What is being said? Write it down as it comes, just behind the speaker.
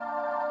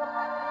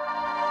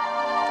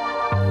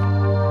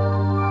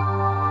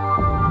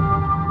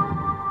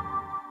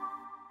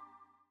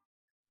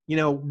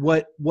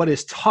what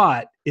is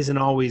taught isn't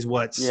always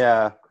what's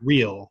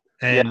real.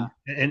 And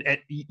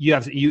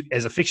you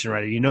as a fiction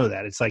writer,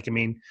 that it's like,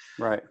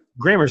 right.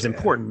 Grammar is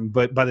important,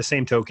 but by the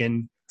same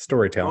token,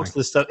 storytelling, most of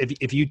the stuff,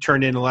 if you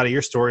turned in a lot of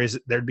your stories,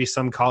 there'd be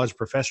some college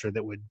professor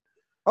that would.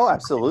 Oh,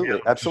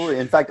 absolutely. Absolutely.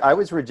 In fact,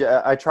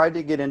 I tried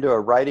to get into a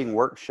writing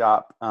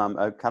workshop,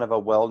 a kind of a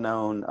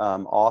well-known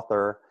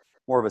author,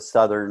 more of a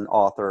Southern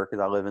author,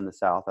 because I live in the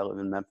South. I live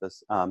in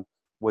Memphis,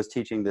 was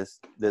teaching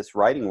this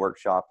writing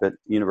workshop at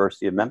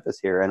University of Memphis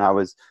here. And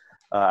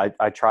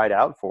I tried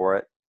out for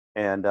it.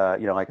 And, I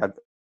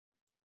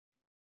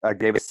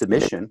gave a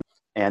submission,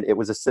 and it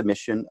was a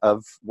submission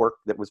of work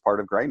that was part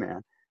of Gray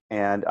Man.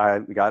 And I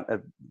got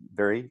a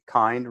very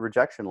kind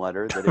rejection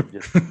letter that it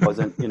just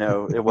wasn't,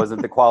 it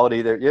wasn't the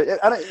quality that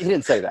he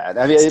didn't say that.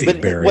 I mean,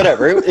 but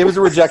whatever. It was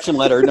a rejection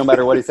letter, no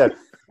matter what he said.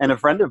 And a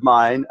friend of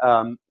mine,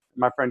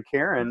 my friend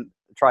Karen,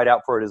 tried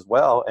out for it as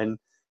well. And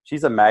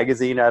she's a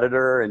magazine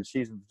editor, and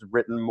she's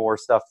written more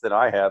stuff than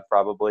I have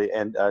probably.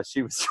 And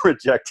she was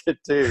rejected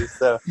too.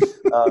 So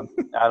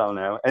I don't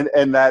know.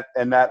 And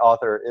that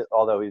author,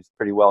 although he's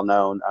pretty well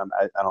known,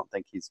 I don't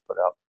think he's put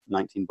out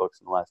 19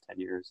 books in the last 10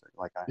 years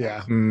like I have.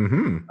 Yeah.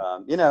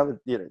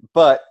 Mm-hmm.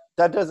 But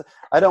that doesn't,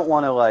 I don't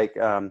want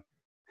to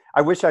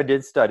I wish I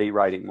did study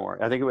writing more.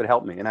 I think it would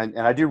help me. And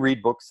I do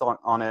read books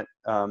on it.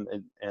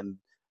 And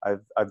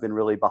I've been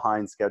really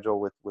behind schedule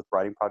with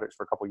writing projects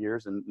for a couple of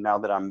years. And now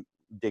that I'm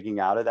digging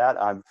out of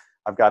that, I've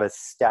got a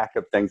stack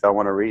of things I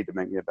want to read to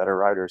make me a better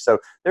writer. So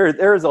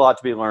there is a lot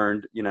to be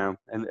learned, and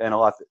a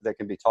lot that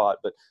can be taught,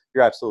 but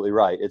you're absolutely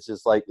right. It's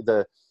just like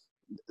the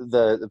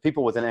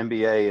people with an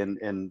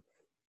MBA in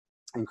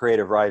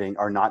creative writing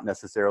are not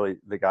necessarily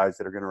the guys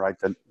that are going to write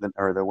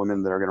or the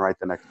women that are going to write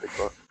the next big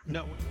book.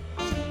 No.